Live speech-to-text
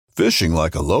Fishing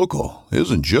like a local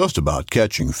isn't just about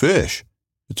catching fish.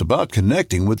 It's about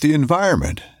connecting with the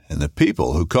environment and the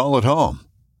people who call it home.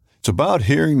 It's about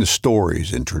hearing the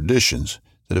stories and traditions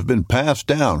that have been passed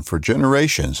down for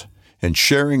generations and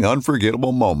sharing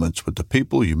unforgettable moments with the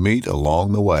people you meet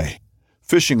along the way.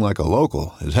 Fishing like a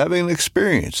local is having an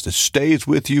experience that stays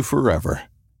with you forever.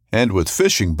 And with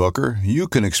Fishing Booker, you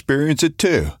can experience it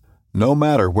too, no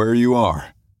matter where you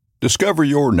are. Discover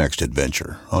your next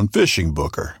adventure on Fishing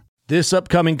Booker. This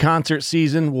upcoming concert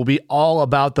season will be all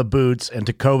about the boots, and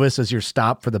Tecovas is your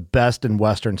stop for the best in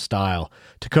Western style.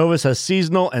 Tecovas has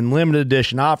seasonal and limited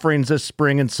edition offerings this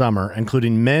spring and summer,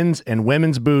 including men's and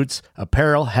women's boots,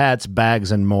 apparel, hats,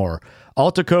 bags, and more.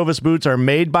 All Tecovas boots are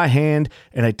made by hand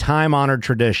in a time-honored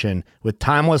tradition with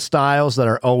timeless styles that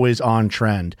are always on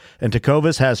trend. And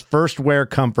Tecovas has first wear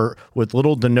comfort with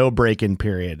little to no break-in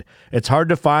period. It's hard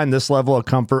to find this level of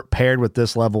comfort paired with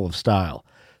this level of style.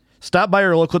 Stop by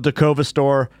your local Tecovas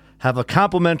store, have a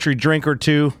complimentary drink or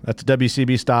two, that's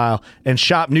WCB style, and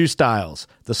shop new styles.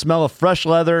 The smell of fresh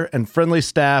leather and friendly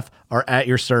staff are at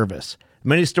your service.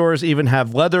 Many stores even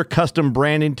have leather custom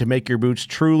branding to make your boots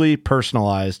truly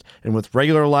personalized. And with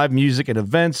regular live music and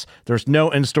events, there's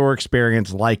no in-store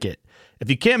experience like it.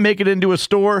 If you can't make it into a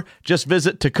store, just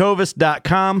visit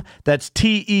tecovas.com. That's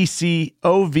TECOVAS.com.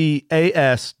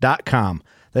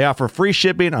 They offer free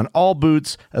shipping on all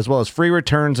boots, as well as free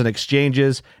returns and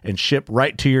exchanges, and ship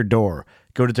right to your door.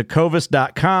 Go to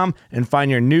tecovas.com and find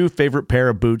your new favorite pair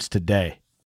of boots today.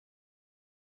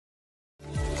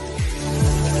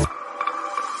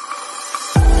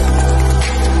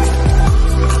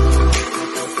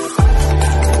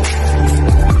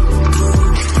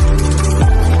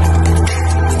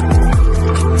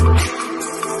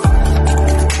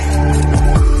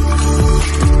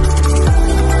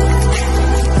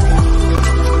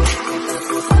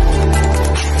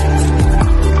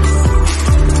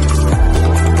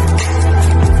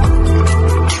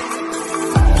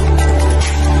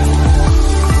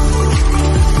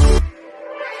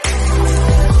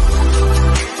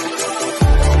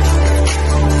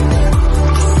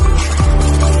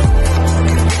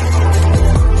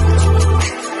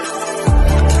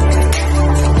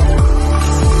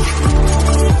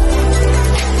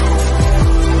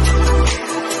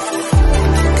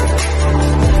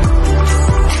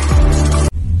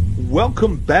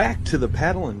 Welcome back to the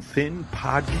Paddle and Fin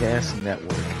Podcast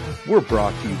Network. We're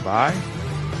brought to you by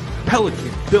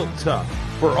Pelican, built tough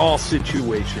for all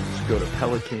situations. Go to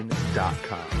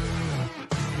pelican.com.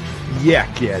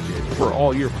 Yak Gadget, for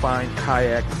all your fine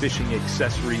kayak fishing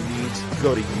accessory needs.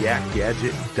 Go to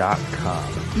yakgadget.com.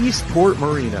 Eastport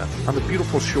Marina, on the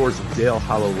beautiful shores of Dale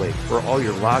Hollow Lake. For all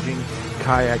your lodging,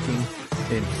 kayaking,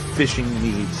 and fishing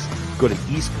needs, go to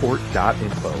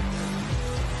eastport.info.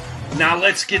 Now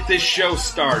let's get this show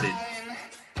started.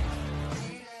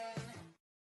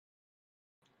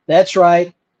 That's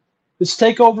right. It's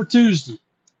Takeover Tuesday.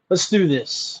 Let's do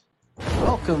this.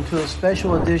 Welcome to a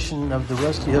special edition of the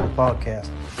Rusty Hook Podcast,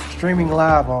 streaming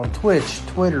live on Twitch,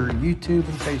 Twitter, YouTube,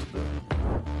 and Facebook.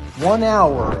 1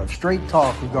 hour of straight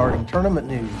talk regarding tournament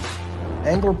news,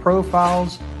 angler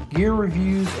profiles, gear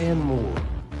reviews, and more.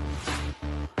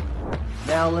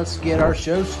 Now let's get our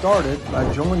show started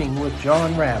by joining with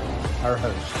John Rapp, our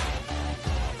host.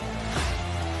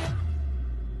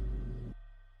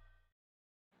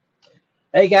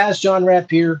 Hey guys, John Rapp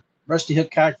here, Rusty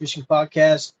Hook Kayak Fishing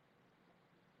Podcast.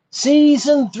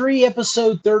 Season 3,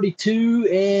 episode 32,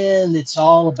 and it's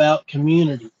all about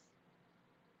community.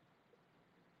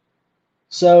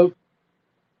 So,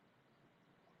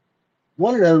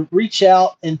 wanted to reach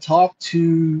out and talk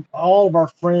to all of our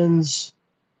friends,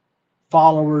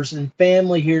 followers, and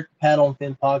family here at the Paddle and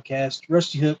Fin Podcast,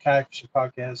 Rusty Hook Kayak Fishing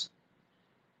Podcast,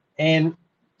 and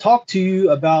talk to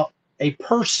you about a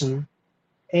person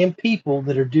and people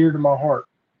that are dear to my heart.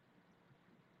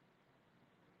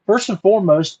 First and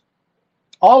foremost,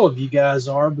 all of you guys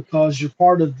are, because you're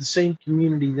part of the same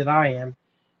community that I am,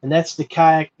 and that's the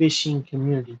kayak fishing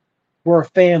community. We're a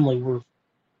family.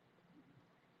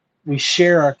 We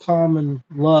share a common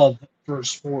love for a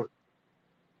sport.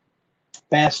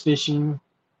 Bass fishing,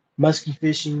 musky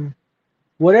fishing,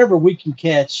 whatever we can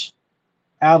catch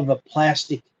out of a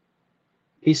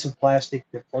piece of plastic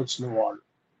that floats in the water.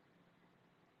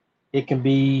 It can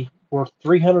be worth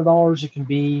 $300. It can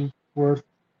be worth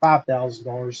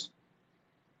 $5,000.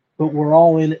 But we're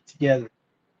all in it together.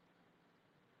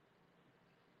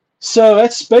 So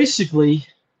that's basically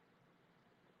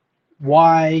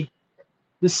why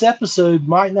this episode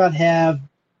might not have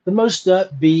the most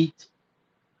upbeat,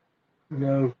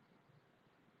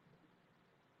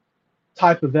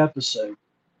 type of episode.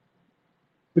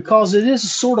 because it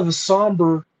is sort of a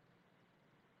somber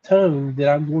tone that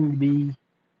I'm going to be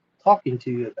talking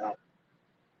to you about.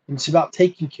 And it's about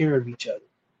taking care of each other.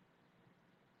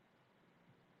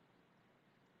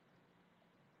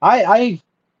 I've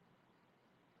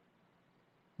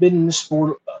been in this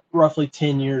sport roughly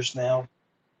 10 years now,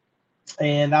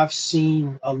 and I've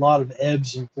seen a lot of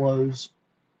ebbs and flows.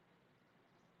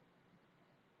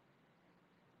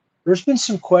 There's been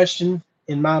some question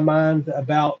in my mind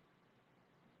about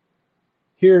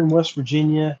here in West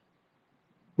Virginia.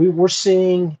 We're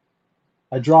seeing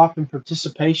a drop in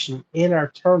participation in our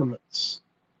tournaments,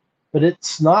 but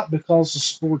it's not because the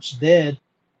sport's dead.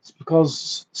 It's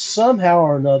because somehow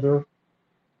or another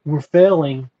we're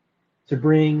failing to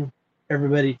bring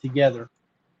everybody together.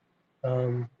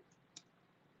 Um,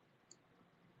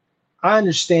 I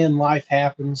understand life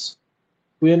happens.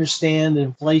 We understand that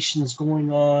inflation is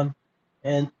going on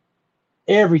and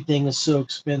everything is so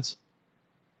expensive.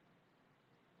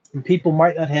 And people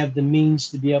might not have the means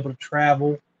to be able to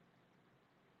travel,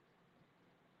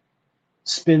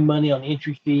 spend money on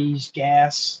entry fees,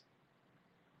 gas,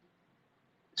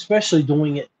 especially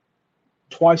doing it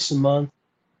twice a month.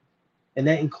 And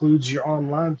that includes your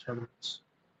online tournaments.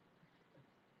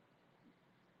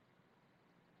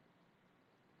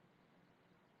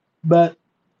 But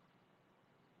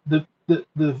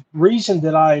the reason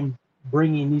that I'm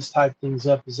bringing these type things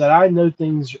up is that I know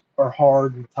things are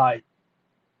hard and tight.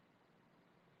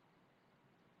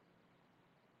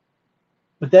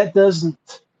 But that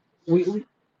doesn't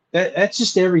that's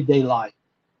just everyday life.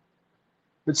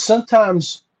 But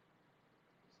sometimes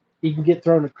you can get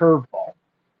thrown a curveball.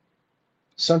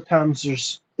 Sometimes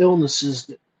there's illnesses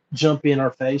that jump in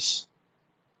our face,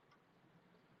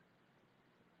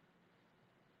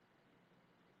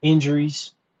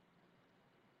 injuries,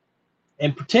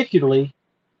 and particularly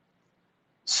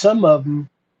some of them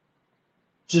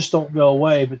just don't go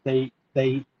away, but they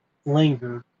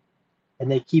linger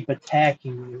and they keep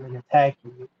attacking you and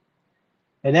attacking you.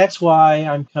 And that's why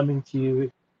I'm coming to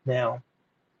you now.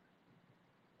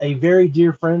 A very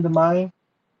dear friend of mine,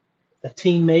 a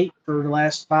teammate for the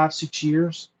last 5-6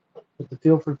 years with the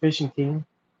Fieldford fishing team,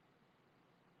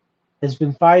 has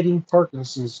been fighting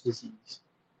Parkinson's disease.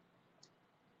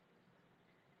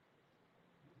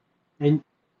 And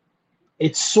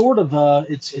it's sort of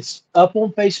it's up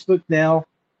on Facebook now.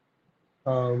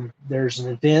 There's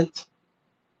an event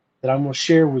that I'm going to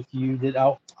share with you that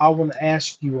I want to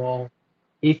ask you all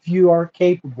if you are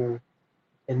capable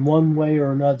in one way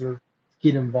or another to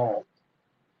get involved.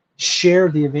 Share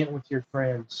the event with your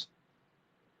friends.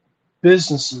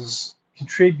 Businesses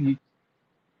contribute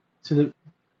to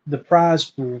the prize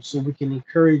pool so we can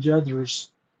encourage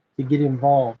others to get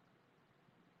involved.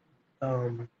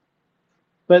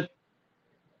 But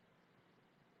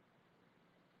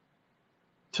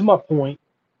to my point,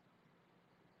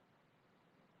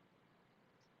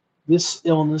 this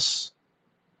illness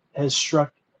has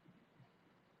struck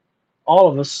all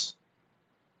of us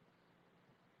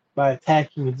by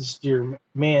attacking this dear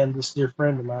man, this dear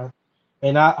friend of mine.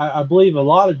 And I believe a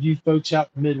lot of you folks out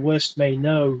in the Midwest may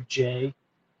know Jay.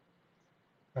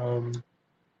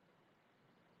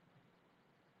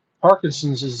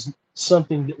 Parkinson's is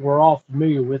something that we're all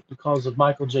familiar with because of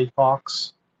Michael J.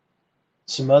 Fox,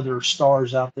 some other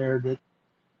stars out there that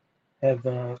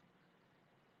have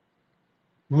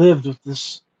lived with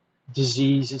this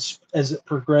disease. As it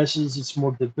progresses, it's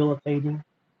more debilitating.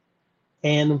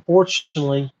 And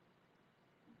unfortunately,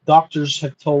 doctors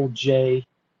have told Jay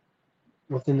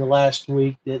within the last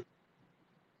week that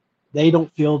they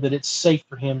don't feel that it's safe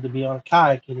for him to be on a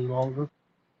kayak any longer,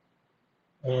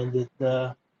 and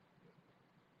that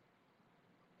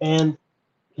and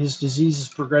his disease is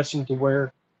progressing to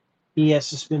where he has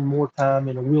to spend more time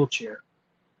in a wheelchair.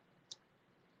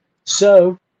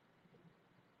 So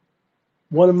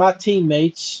one of my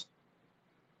teammates,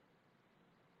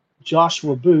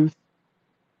 Joshua Booth,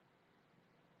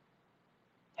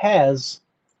 has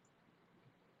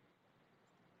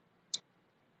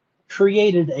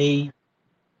created a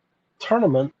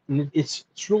tournament, and it's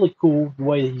really cool the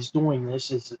way that he's doing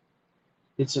this.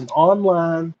 It's an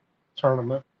online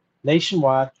tournament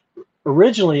nationwide.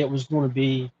 Originally, it was going to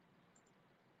be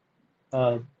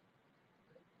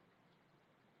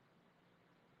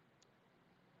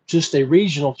just a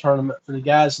regional tournament for the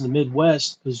guys in the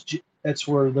Midwest, because that's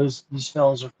where these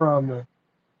fellows are from, the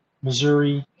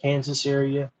Missouri, Kansas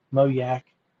area, Moyak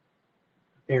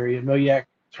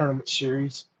tournament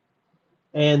series.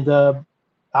 And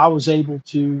I was able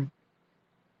to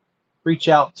reach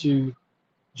out to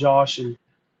Josh, and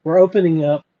we're opening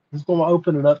up. He's going to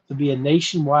open it up to be a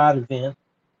nationwide event.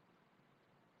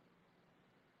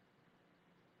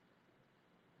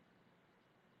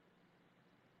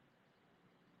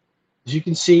 As you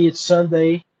can see, it's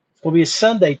Sunday. It's going to be a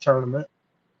Sunday tournament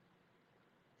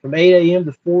from 8 a.m.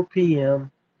 to 4 p.m.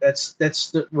 That's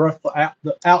the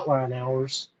the outline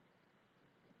hours.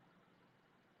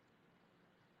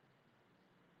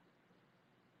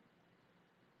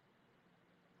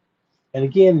 And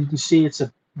again, you can see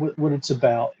what it's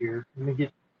about here. Let me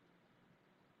get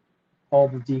all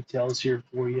the details here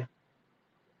for you.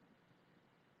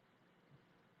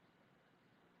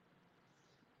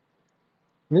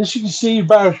 And as you can see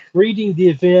by reading the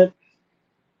event,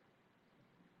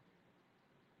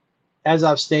 as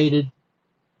I've stated,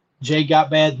 Jay got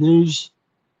bad news.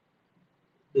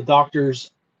 The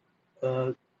doctor's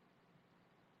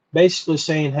basically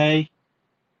saying, hey,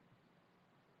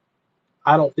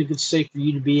 I don't think it's safe for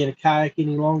you to be in a kayak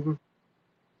any longer.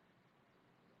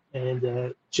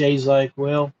 And Jay's like,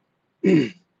 well,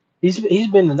 he's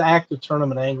been an active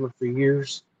tournament angler for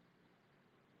years.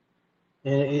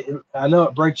 And I know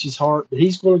it breaks his heart, but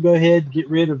he's going to go ahead and get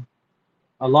rid of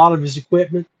a lot of his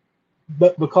equipment,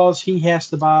 but because he has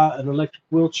to buy an electric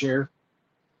wheelchair.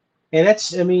 And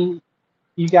that's, I mean,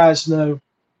 you guys know,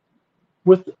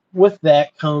 with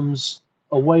that comes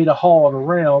a way to haul it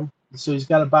around. So he's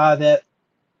got to buy that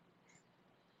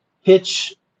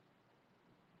hitch.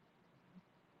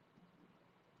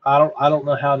 I don't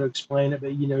know how to explain it,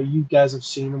 but you know, you guys have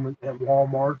seen them at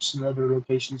Walmarts and other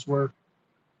locations where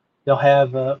they'll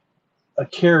have a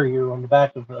carrier on the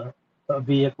back of a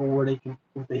vehicle where they can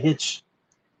with the hitch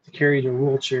to carry their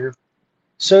wheelchair.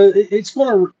 So it's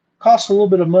going to cost a little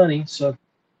bit of money. So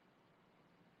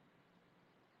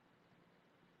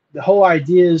the whole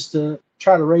idea is to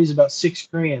try to raise about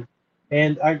 $6,000.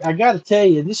 And I got to tell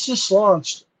you, this just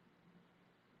launched,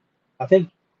 I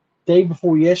think, day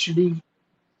before yesterday.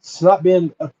 It's not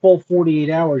been a full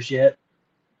 48 hours yet,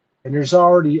 and there's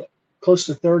already close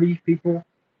to 30 people.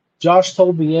 Josh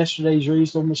told me yesterday he's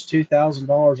raised almost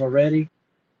 $2,000 already.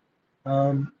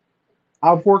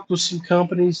 I've worked with some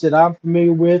companies that I'm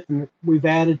familiar with, and we've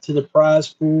added to the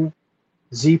prize pool: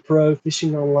 Z Pro,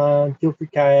 Fishing Online, Feel Free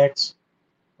Kayaks.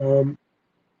 So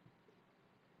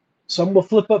I'm going to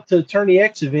flip up to the Attorney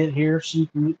X event here so you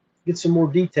can get some more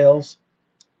details.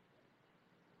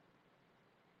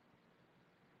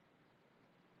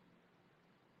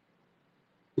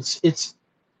 It's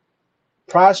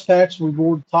prize packs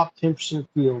reward top 10%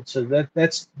 field, so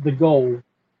that's the goal.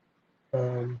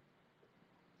 Hey,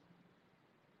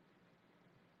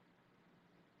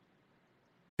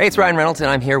 it's Ryan Reynolds,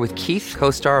 and I'm here with Keith,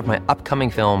 co-star of my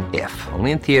upcoming film, If, only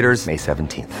in theaters May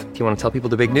 17th. Do you want to tell people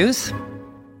the big news?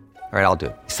 All right, I'll do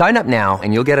it. Sign up now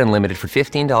and you'll get unlimited for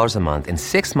 $15 a month and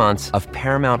 6 months of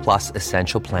Paramount Plus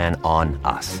Essential Plan on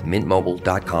us.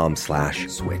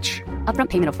 MintMobile.com/switch. Upfront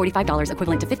payment of $45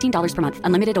 equivalent to $15 per month.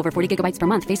 Unlimited over 40 gigabytes per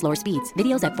month. Face lower speeds.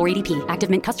 Videos at 480p. Active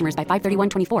Mint customers by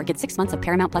 531.24 get 6 months of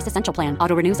Paramount Plus Essential Plan.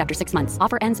 Auto renews after 6 months.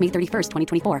 Offer ends May 31st,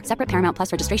 2024. Separate Paramount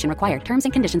Plus registration required. Terms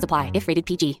and conditions apply if rated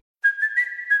PG.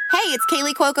 Hey, it's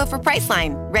Kaylee Cuoco for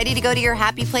Priceline. Ready to go to your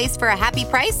happy place for a happy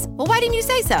price? Well, why didn't you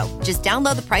say so? Just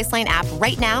download the Priceline app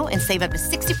right now and save up to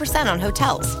 60% on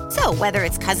hotels. So whether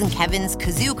it's Cousin Kevin's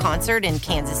Kazoo Concert in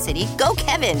Kansas City, go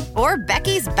Kevin, or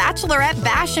Becky's Bachelorette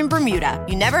Bash in Bermuda,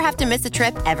 you never have to miss a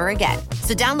trip ever again.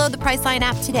 So download the Priceline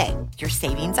app today. Your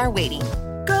savings are waiting.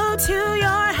 Go to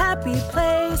your happy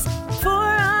place for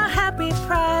a happy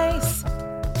price.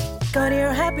 Go to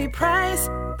your happy price,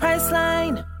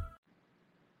 Priceline.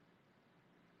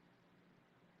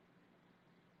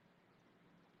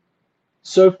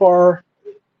 So far,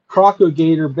 Croco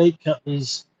Gator Bait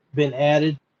Company's been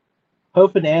added.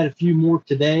 Hoping to add a few more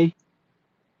today.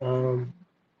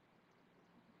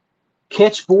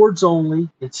 Catch boards only.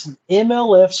 It's an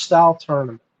MLF style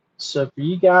tournament. So for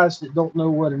you guys that don't know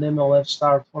what an MLF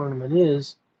style tournament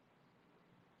is,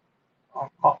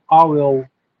 I will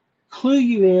clue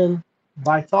you in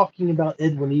by talking about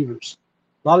Edwin Evers.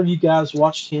 A lot of you guys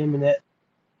watched him in that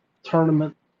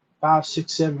tournament 5,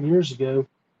 6, 7 years ago,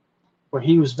 where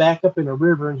he was back up in a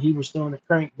river and he was throwing a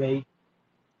crankbait.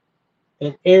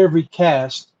 And every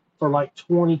cast, for like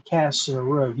 20 casts in a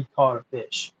row, he caught a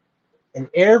fish. And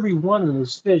every one of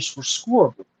those fish were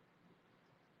scoreable.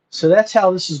 So that's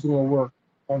how this is going to work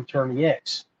on Tourney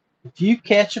X. If you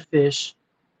catch a fish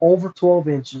over 12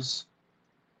 inches,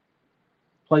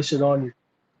 place it on your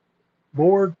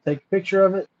board, take a picture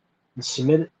of it, and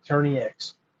submit it to Tourney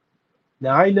X.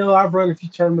 Now, I know I've run a few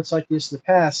tournaments like this in the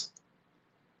past,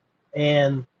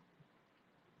 and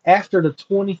after the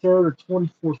 23rd or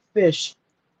 24th fish,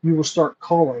 you will start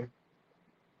calling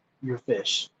your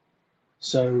fish.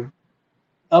 So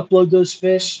upload those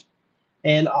fish,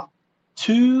 and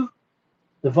to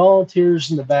the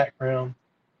volunteers in the background,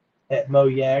 at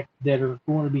Moyak that are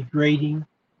going to be grading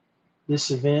this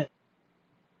event.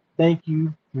 Thank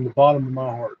you from the bottom of my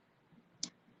heart.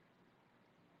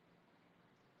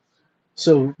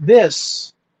 So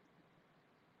this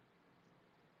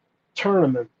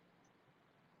tournament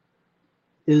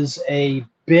is a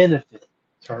benefit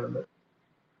tournament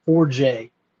for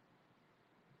Jay.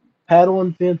 Paddle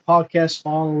and Fin podcast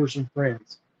followers and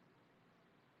friends.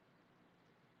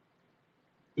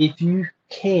 If you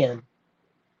can,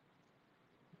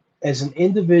 as an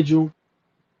individual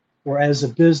or as a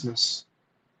business,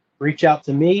 reach out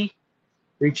to me,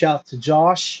 reach out to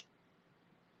Josh,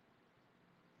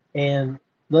 and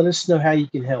let us know how you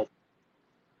can help.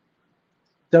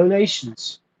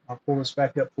 Donations. I'll pull this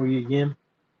back up for you again.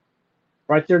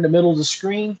 Right there in the middle of the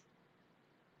screen.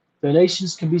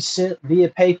 Donations can be sent via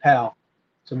PayPal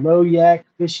to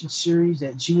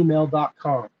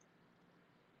moyakfishingseries@gmail.com.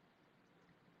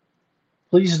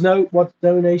 Please note what the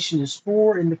donation is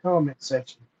for in the comment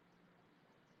section.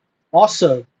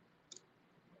 Also,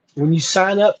 when you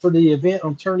sign up for the event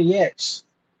on Tourney X,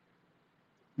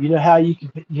 you know how you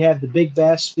have the big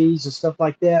bass fees and stuff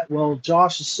like that? Well,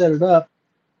 Josh has set it up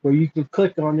where you can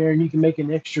click on there and you can make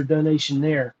an extra donation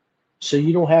there. So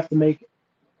you don't have to make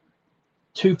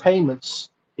 2 payments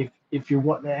if you're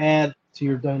wanting to add to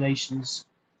your donations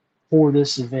for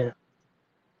this event.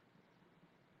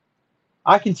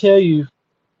 I can tell you,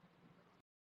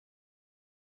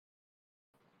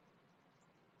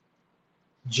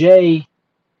 Jay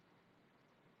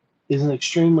is an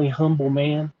extremely humble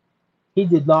man. He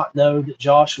did not know that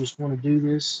Josh was going to do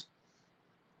this.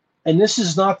 And this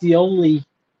is not the only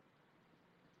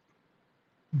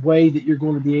way that you're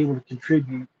going to be able to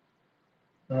contribute.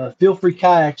 Feel Free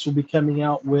Kayaks will be coming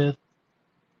out with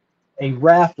a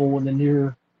raffle in the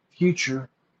near future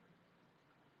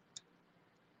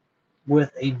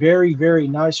with a very, very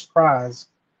nice prize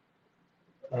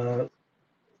for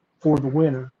the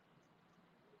winner.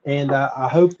 And I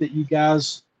hope that you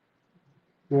guys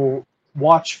will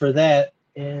watch for that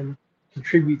and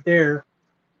contribute there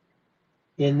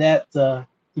in that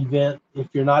event if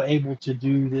you're not able to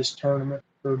do this tournament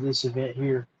or this event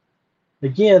here.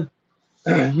 Again,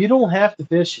 you don't have to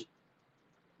fish it.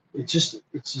 It's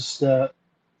just a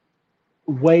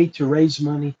way to raise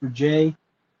money for Jay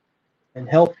and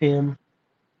help him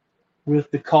with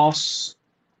the costs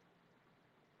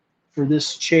for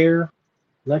this chair,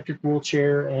 electric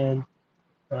wheelchair, and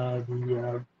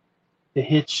the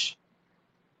hitch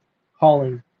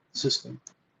hauling system.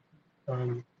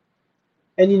 And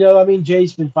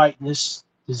Jay's been fighting this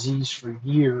disease for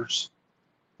years.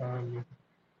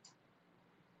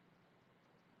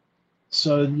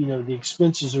 So the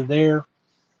expenses are there,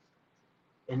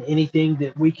 and anything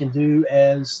that we can do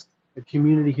as a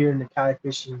community here in the kayak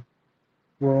fishing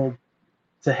world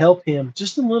to help him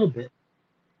just a little bit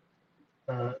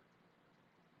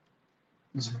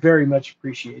is very much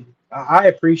appreciated. I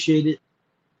appreciate it.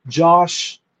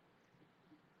 Josh,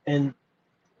 and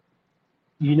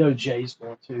Jay's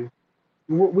going to.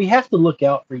 We have to look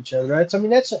out for each other.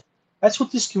 That's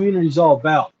what this community is all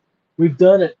about. We've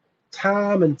done it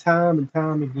time and time and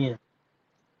time again.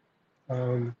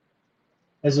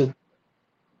 As an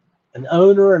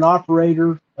owner and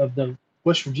operator of the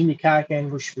West Virginia Kayak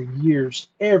Anglers for years,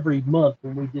 every month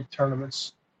when we did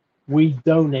tournaments, we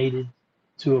donated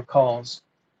to a cause,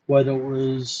 whether it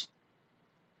was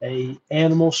a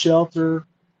animal shelter,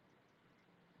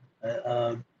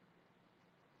 a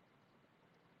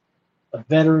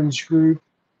veterans group.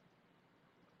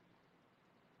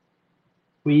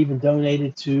 We even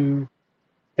donated to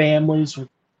families with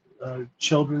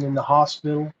children in the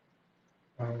hospital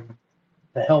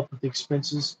to help with the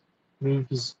expenses.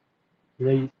 Because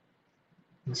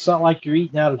it's not like you're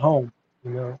eating out at home,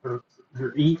 or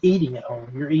you're eating at home.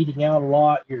 You're eating out a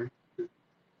lot. You're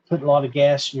putting a lot of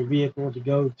gas in your vehicle to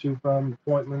go to from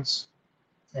appointments,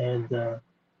 and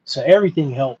so everything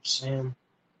helps. And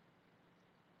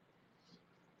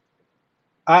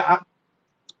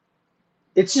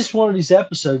it's just one of these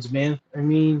episodes, man.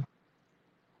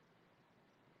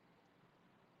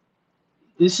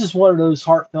 This is one of those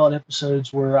heartfelt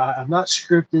episodes where I'm not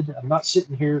scripted. I'm not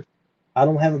sitting here. I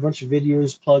don't have a bunch of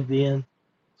videos plugged in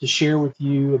to share with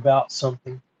you about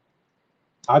something.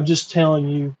 I'm just telling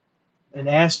you and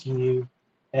asking you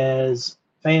as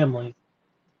family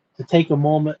to take a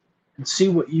moment and see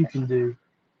what you can do.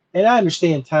 And I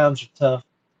understand times are tough.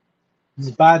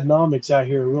 These Bidenomics out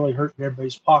here are really hurting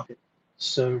everybody's pocket.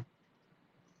 So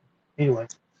anyway,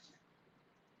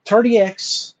 Tourney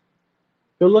X,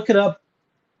 go look it up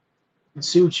and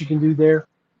see what you can do there.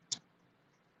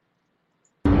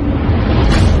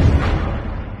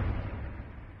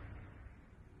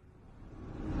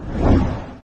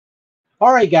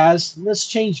 All right, guys, let's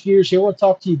change gears here. I want to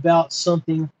talk to you about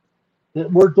something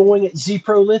that we're doing at Z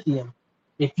Pro Lithium.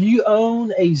 If you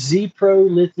own a Z Pro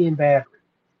Lithium battery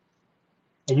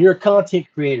and you're a content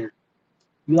creator,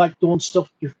 you like doing stuff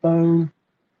with your phone,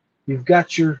 you've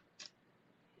got your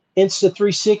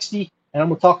Insta360, and I'm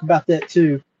going to talk about that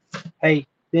too. Hey,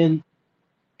 then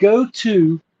go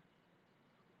to,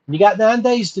 you got 9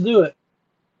 days to do it,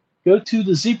 go to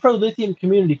the Z Pro Lithium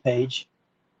community page,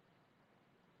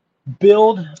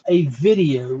 build a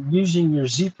video using your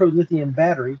Z Pro Lithium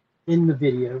battery in the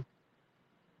video,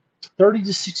 30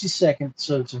 to 60 seconds.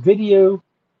 So it's a video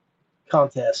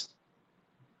contest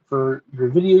for your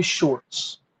video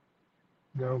shorts,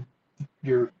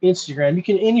 your Instagram. You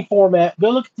can any format. Go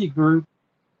look at the group,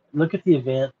 look at the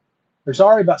event. There's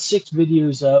already about 6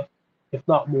 videos up, if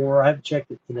not more. I haven't checked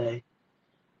it today.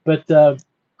 But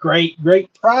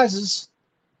great prizes.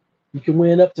 You can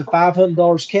win up to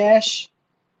 $500 cash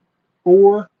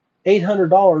or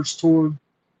 $800 toward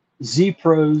Z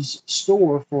Pro's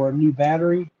store for a new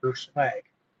battery or swag.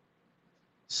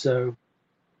 So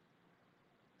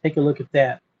take a look at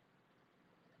that.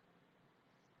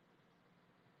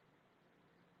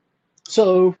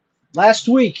 So last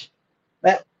week,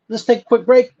 let's take a quick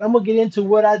break. I'm going to get into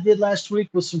what I did last week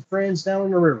with some friends down on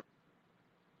the river.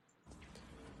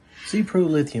 Z Pro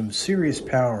Lithium, serious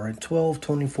power in 12,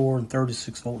 24, and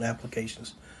 36 volt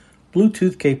applications.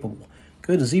 Bluetooth capable.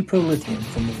 Go to Z Pro Lithium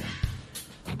for more.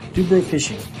 Dubro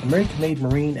Fishing, American-made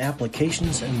marine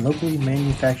applications and locally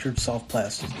manufactured soft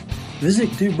plastics. Visit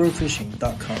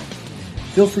dubrofishing.com.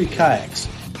 Feel free kayaks,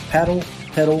 paddle,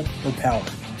 pedal, or power.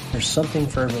 There's something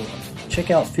for everyone.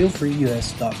 Check out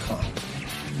feelfreeus.com.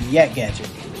 Yak Gadget,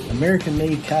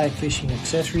 American-made kayak fishing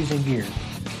accessories and gear.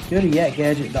 Go to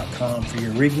yakgadget.com for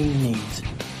your rigging needs.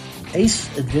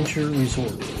 Ace Adventure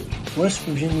Resort, West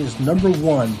Virginia's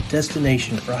 #1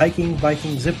 destination for hiking,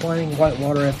 biking, ziplining,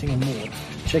 whitewater rafting, and more.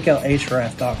 Check out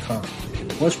aceraft.com.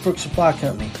 Westbrook Supply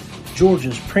Company,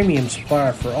 Georgia's premium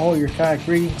supplier for all your kayak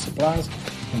rigging supplies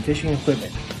and fishing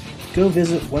equipment. Go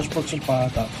visit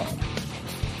westbrooksupply.com.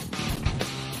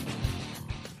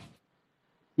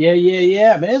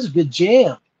 Yeah, man, that's a good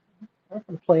jam. I'm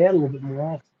going to play that a little bit more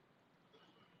often.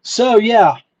 So,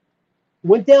 yeah,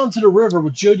 went down to the river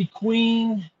with Jody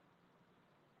Queen,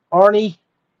 Arnie,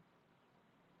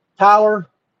 Tyler,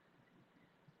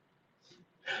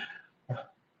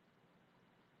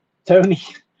 Tony.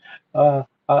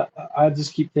 I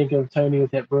just keep thinking of Tony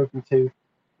with that broken tooth.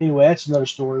 Anyway, that's another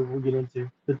story we'll get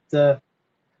into. But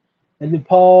and then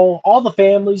Paul, all the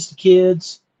families, the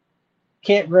kids,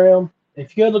 campground.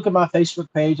 If you go look at my Facebook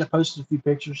page, I posted a few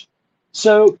pictures.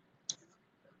 So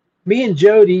me and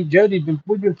Jody,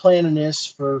 we've been planning this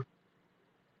for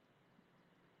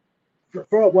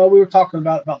well, we were talking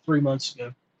about 3 months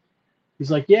ago.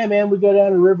 He's like, yeah, man, we go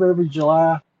down the river every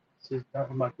July. So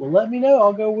I'm like, well, let me know.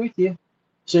 I'll go with you.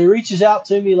 So he reaches out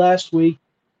to me last week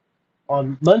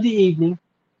on Monday evening.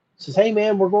 Says, hey,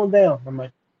 man, we're going down. I'm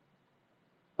like,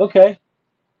 okay.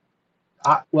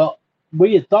 Well,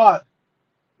 we had thought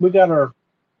we got our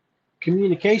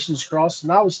communications crossed,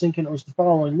 and I was thinking it was the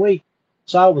following week.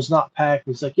 So I was not packed.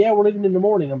 He's like, yeah, we're leaving in the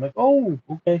morning. I'm like, oh,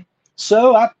 okay.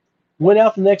 So I went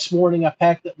out the next morning. I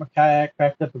packed up my kayak,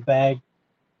 packed up a bag,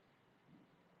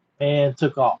 and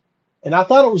took off. And I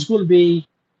thought it was going to be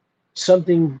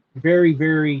something very,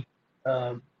 very,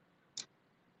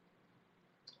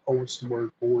 what's the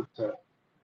word for it?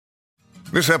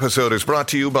 This episode is brought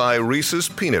to you by Reese's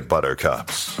Peanut Butter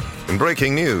Cups. In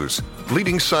breaking news,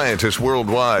 leading scientists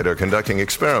worldwide are conducting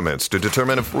experiments to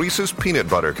determine if Reese's Peanut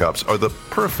Butter Cups are the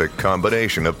perfect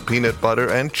combination of peanut butter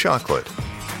and chocolate.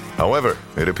 However,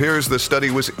 it appears the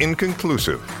study was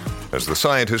inconclusive, as the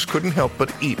scientists couldn't help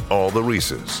but eat all the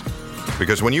Reese's.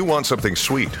 Because when you want something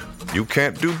sweet, you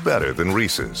can't do better than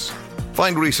Reese's.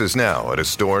 Find Reese's now at a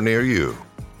store near you.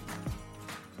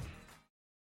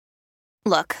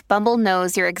 Look, Bumble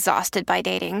knows you're exhausted by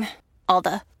dating. All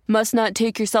the, must not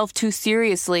take yourself too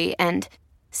seriously, and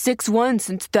 6'1"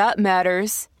 since that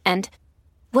matters, and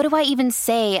what do I even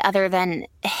say other than,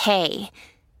 hey?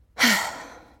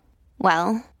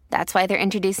 Well, that's why they're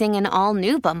introducing an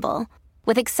all-new Bumble,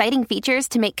 with exciting features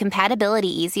to make compatibility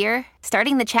easier,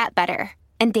 starting the chat better,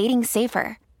 and dating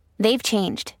safer. They've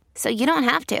changed, so you don't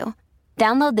have to.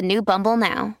 Download the new Bumble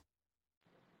now.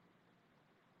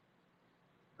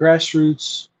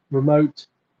 Grassroots, remote.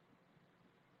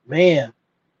 Man,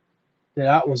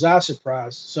 was I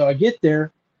surprised. So I get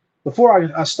there.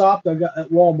 Before I stopped, I got at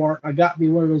Walmart. I got me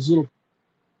one of those little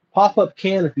pop-up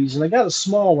canopies, and I got a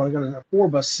small one. I got a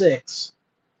 4x6,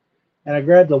 and I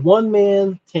grabbed a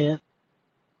one-man tent.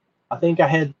 I think I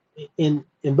had in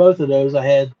both of those. I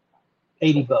had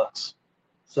 $80.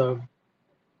 So,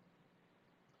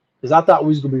 because I thought we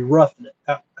was gonna be roughing it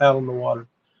out on the water.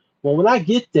 Well, when I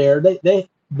get there, they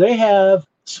have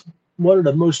one of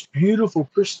the most beautiful,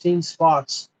 pristine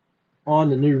spots on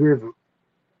the New River.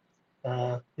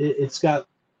 It's got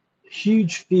a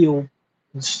huge field.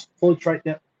 It floats right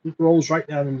down. It rolls right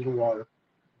down into the water,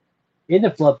 in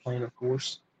the floodplain, of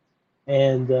course.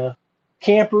 And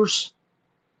campers,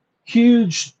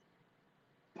 huge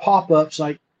pop-ups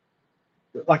like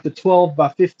the 12 by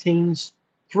 15s,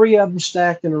 3 of them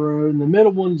stacked in a row. And the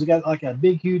middle one's got like a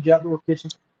big, huge outdoor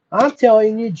kitchen. I'm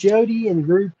telling you, Jody and the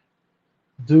group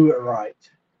do it right.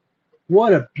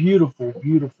 What a beautiful,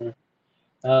 beautiful.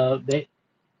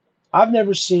 I've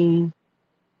never seen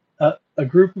a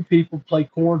group of people play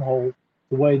cornhole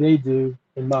the way they do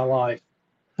in my life.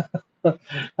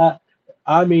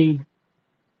 I mean,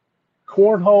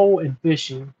 cornhole and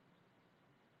fishing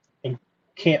and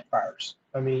campfires.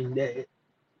 I mean,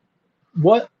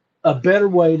 what a better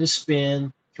way to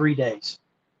spend 3 days.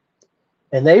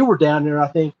 And they were down there, I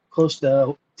think, close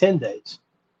to 10 days.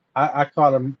 I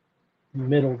caught them in the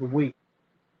middle of the week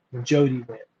when Jody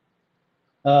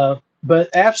went. But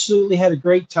absolutely had a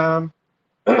great time.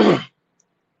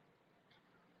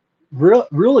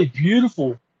 Really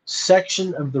beautiful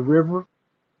section of the river.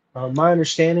 My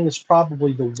understanding is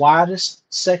probably the widest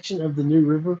section of the New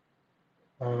River.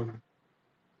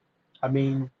 I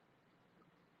mean,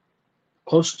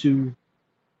 close to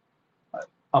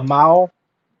a mile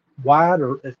wide,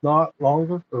 or if not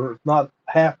longer, or if not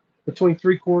half, between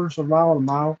 3/4 of a mile and a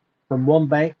mile from one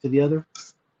bank to the other.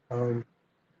 I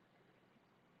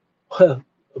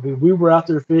mean, we were out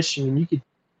there fishing, and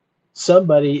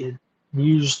somebody had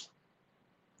used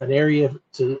an area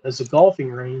as a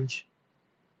golfing range,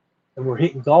 and we're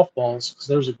hitting golf balls because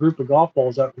there's a group of golf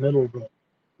balls out in the middle of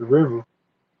the river,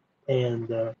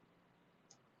 and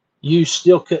you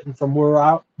still couldn't, from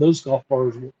where those golf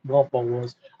ball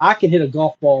was. I can hit a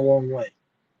golf ball a long way,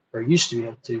 or used to be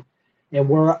able to, and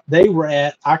where they were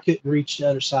at, I couldn't reach the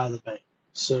other side of the bank.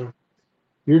 So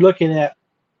you're looking at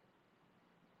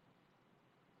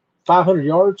 500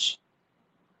 yards,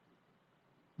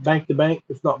 bank to bank,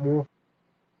 if not more.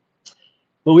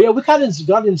 But we got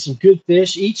in some good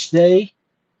fish each day.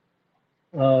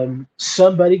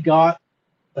 Somebody got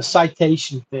a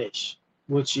citation fish,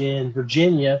 which in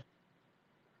Virginia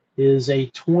is a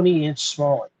 20-inch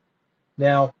smallie.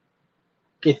 Now,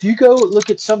 if you go look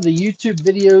at some of the YouTube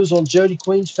videos on Jody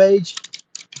Queen's page,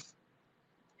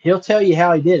 he'll tell you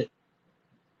how he did it.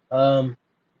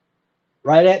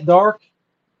 Right at dark.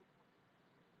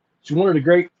 It's one of the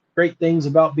great things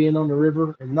about being on the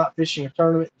river and not fishing a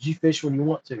tournament is you fish when you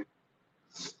want to.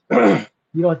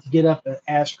 You don't have to get up at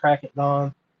ass crack at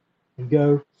dawn and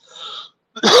go,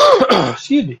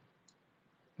 excuse me,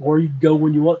 or you go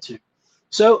when you want to.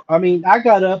 So, I mean, I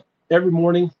got up every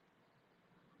morning,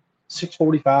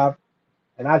 6:45,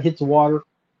 and I'd hit the water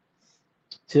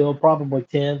till probably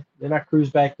 10. Then I cruise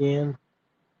back in,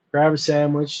 grab a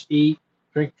sandwich, eat,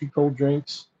 drink a few cold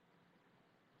drinks.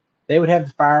 They would have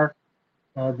the fire.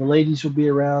 The ladies would be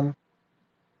around.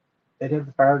 They'd have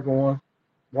the fire going,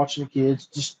 watching the kids,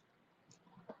 just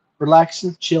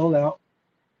relaxing, chilling out.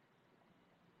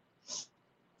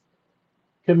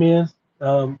 Come in.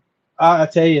 I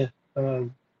tell you,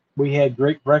 we had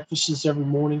great breakfasts every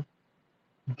morning.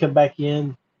 You come back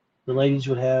in, the ladies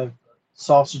would have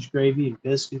sausage gravy and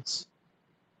biscuits,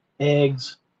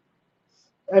 eggs.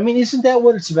 I mean, isn't that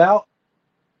what it's about?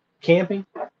 Camping.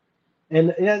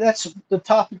 And that's the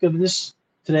topic of this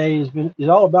today is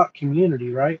all about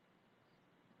community, right?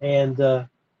 And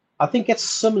I think that's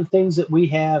some of the things that we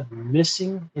have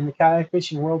missing in the kayak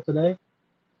fishing world today,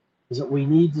 is that we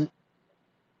need to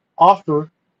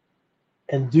offer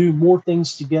and do more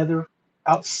things together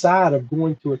outside of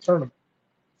going to a tournament.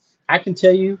 I can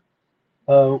tell you,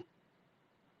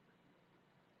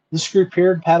 this group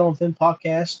here, Paddle and Fin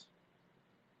Podcast,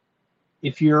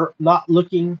 if you're not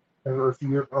looking, or if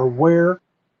you're aware,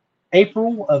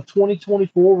 April of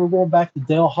 2024, we're going back to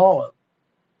Dale Hollow.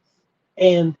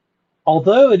 And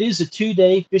although it is a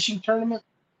 2-day fishing tournament,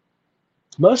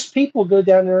 most people go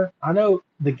down there. I know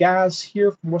the guys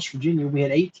here from West Virginia, we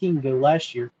had 18 go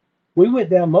last year. We went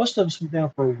down, most of us went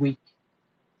down for a week.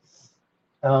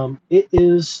 It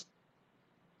is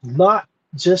not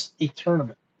just a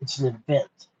tournament, it's an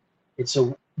event. It's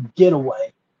a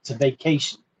getaway, it's a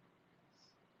vacation.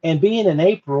 And being in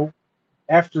April,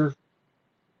 after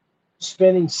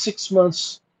spending 6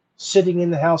 months sitting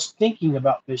in the house thinking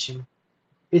about fishing,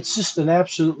 it's just an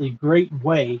absolutely great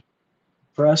way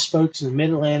for us folks in the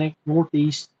Mid-Atlantic,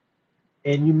 Northeast,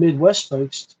 and you Midwest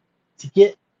folks to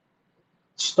get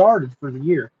started for the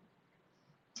year.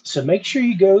 So make sure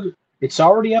you go. It's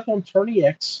already up on Tourney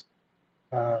X.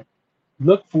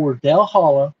 Look for Del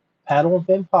Holla Paddle and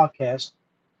Fin Podcast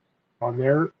on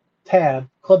their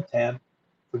club tab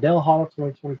for Del Holla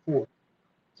 2024.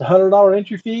 It's a $100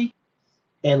 entry fee.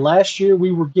 And last year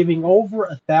we were giving over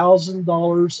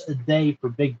 $1,000 a day for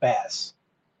big bass.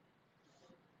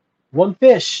 One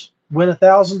fish win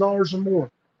 $1,000 or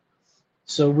more.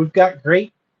 So we've got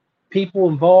great people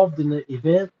involved in the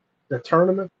event, the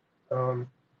tournament. So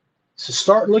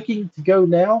start looking to go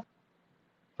now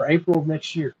for April of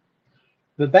next year.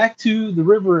 But back to the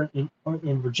river in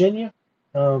Virginia,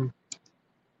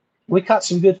 we caught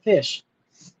some good fish.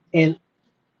 And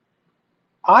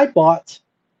I bought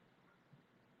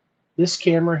this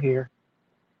camera here,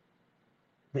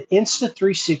 the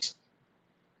Insta360.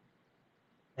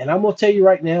 And I'm going to tell you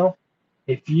right now,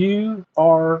 if you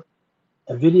are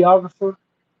a videographer,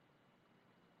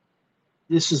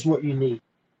 this is what you need.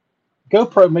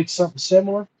 GoPro makes something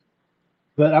similar,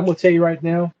 but I'm going to tell you right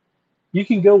now, you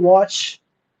can go watch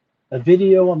a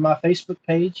video on my Facebook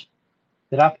page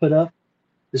that I put up.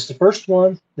 This is the first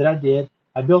one that I did.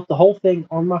 I built the whole thing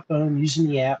on my phone using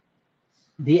the app.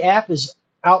 The app is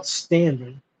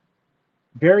outstanding,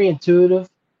 very intuitive.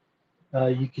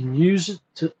 You can use it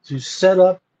to set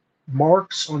up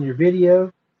marks on your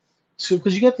video. So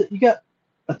because you got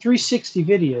a 360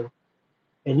 video,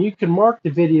 and you can mark the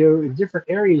video in different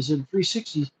areas in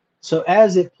 360. So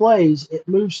as it plays, it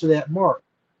moves to that mark.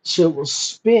 So it will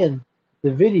spin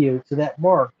the video to that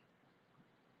mark.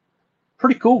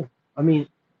 Pretty cool. I mean,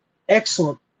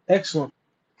 excellent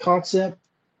concept.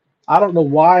 I don't know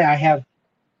why I have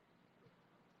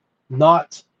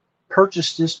not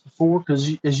purchased this before,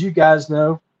 because as you guys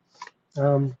know,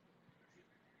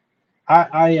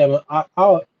 I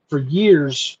for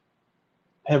years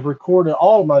have recorded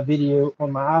all of my video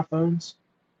on my iPhones.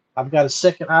 I've got a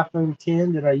second iPhone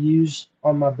 10 that I use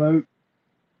on my boat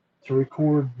to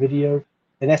record video,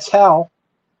 and that's how,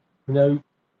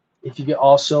 if you get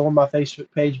also on my Facebook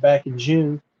page back in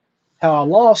June, how I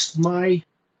lost my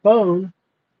phone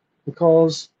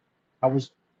because I was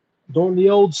doing the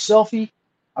old selfie.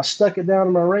 I stuck it down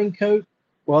in my raincoat.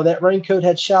 Well, that raincoat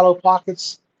had shallow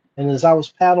pockets, and as I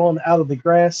was paddling out of the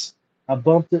grass, I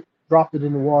bumped it, dropped it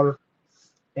in the water,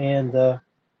 and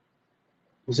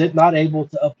was it not able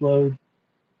to upload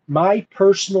my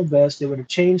personal best. It would have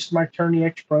changed my Tourney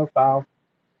X profile.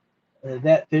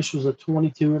 That fish was a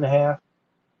 22.5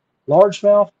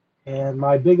 largemouth, and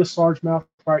my biggest largemouth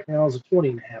right now is a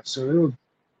 20.5. So it would have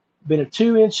been a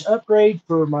 2-inch upgrade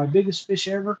for my biggest fish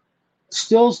ever.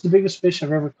 Still is the biggest fish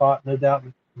I've ever caught, no doubt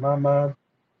in my mind.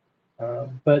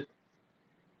 But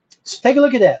so take a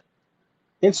look at that.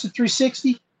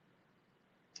 Insta360.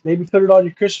 Maybe put it on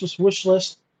your Christmas wish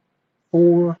list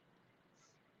for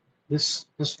this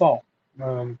fall.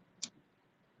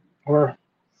 Or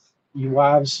you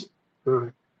wives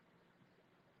are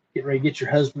getting ready to get your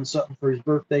husband something for his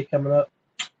birthday coming up.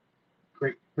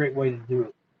 Great way to do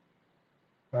it.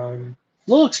 A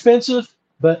little expensive,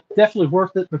 but definitely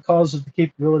worth it because of the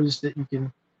capabilities that you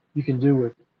can do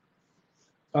with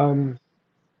it.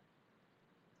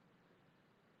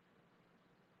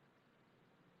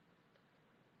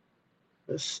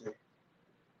 Let's see.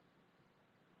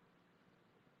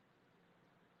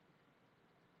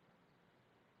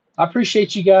 I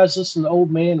appreciate you guys listening to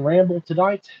Old Man Ramble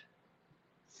tonight.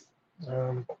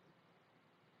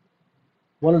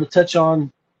 Wanted to touch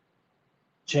on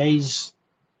Jay's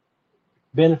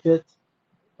benefit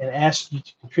and ask you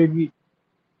to contribute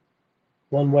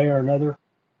one way or another.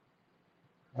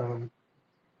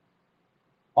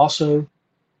 Also,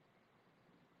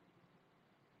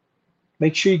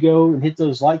 make sure you go and hit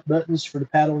those like buttons for the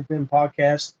Paddle and Fin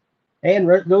podcast, and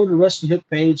go to the Rusty Hook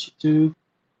page too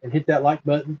and hit that like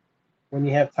button when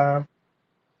you have time.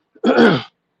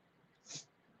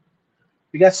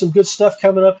 We got some good stuff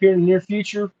coming up here in the near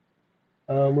future.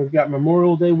 We've got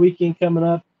Memorial Day weekend coming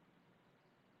up.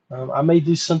 I may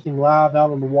do something live out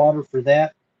on the water for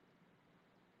that.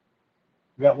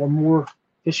 We got one more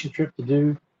fishing trip to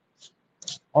do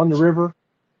on the river,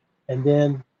 and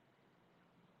then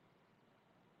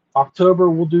October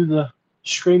we'll do the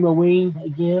Stream-O-Ween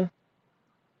again.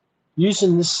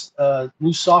 Using this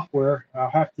new software, I'll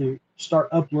have to start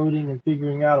uploading and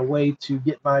figuring out a way to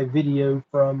get my video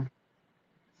from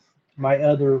my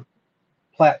other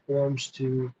platforms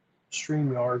to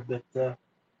StreamYard. But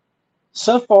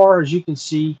so far, as you can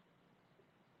see,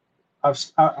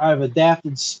 I've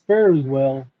adapted fairly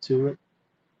well to it.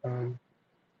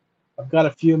 I've got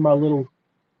a few of my little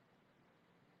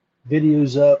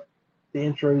videos up, the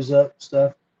intros up,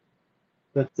 stuff.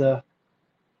 But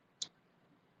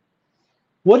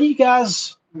what do you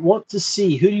guys want to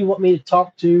see? Who do you want me to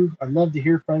talk to? I'd love to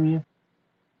hear from you.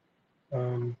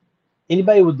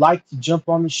 Anybody would like to jump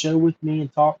on the show with me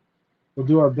and talk, we'll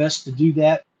do our best to do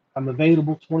that. I'm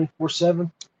available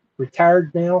 24/7.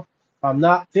 Retired now. I'm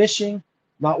not fishing,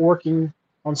 not working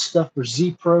on stuff for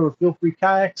Z Pro or Feel Free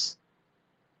Kayaks.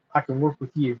 I can work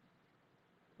with you.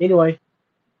 Anyway,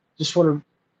 just want to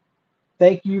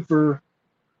thank you for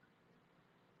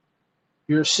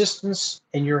your assistance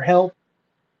and your help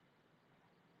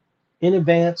in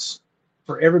advance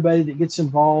for everybody that gets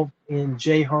involved in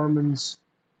Jay Harmon's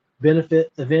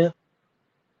benefit event.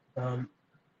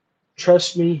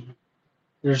 Trust me,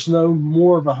 there's no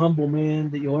more of a humble man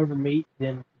that you'll ever meet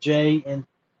than Jay, and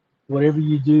whatever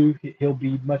you do, he'll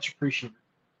be much appreciated,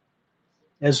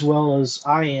 as well as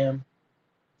I am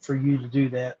for you to do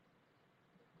that.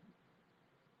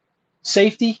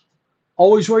 Safety,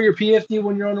 always wear your PFD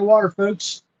when you're on the water,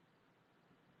 folks.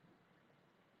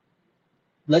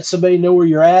 Let somebody know where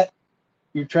you're at,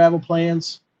 your travel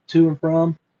plans to and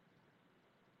from.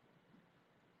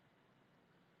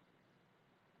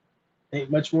 Ain't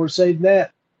much more to say than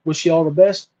that. Wish you all the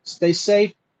best. Stay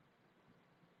safe.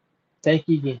 Thank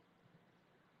you again.